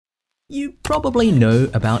You probably know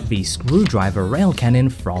about the screwdriver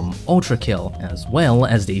railcannon from ULTRAKILL, as well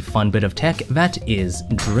as the fun bit of tech that is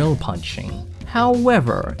drill punching.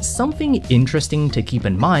 However, something interesting to keep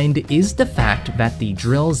in mind is the fact that the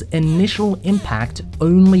drill's initial impact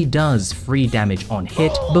only does 3 damage on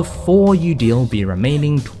hit before you deal the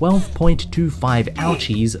remaining 12.25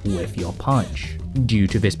 ouchies with your punch. Due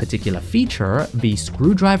to this particular feature, the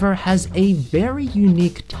screwdriver has a very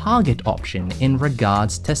unique target option in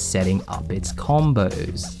regards to setting up its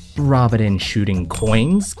combos. Rather than shooting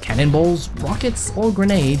coins, cannonballs, rockets, or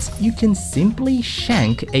grenades, you can simply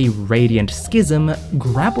shank a radiant schism,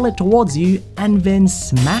 grapple it towards you, and then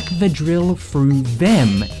smack the drill through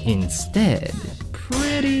them instead.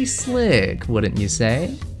 Pretty slick, wouldn't you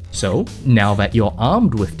say? So, now that you're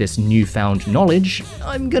armed with this newfound knowledge,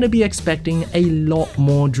 I'm gonna be expecting a lot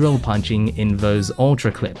more drill punching in those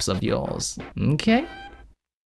ultra clips of yours, okay?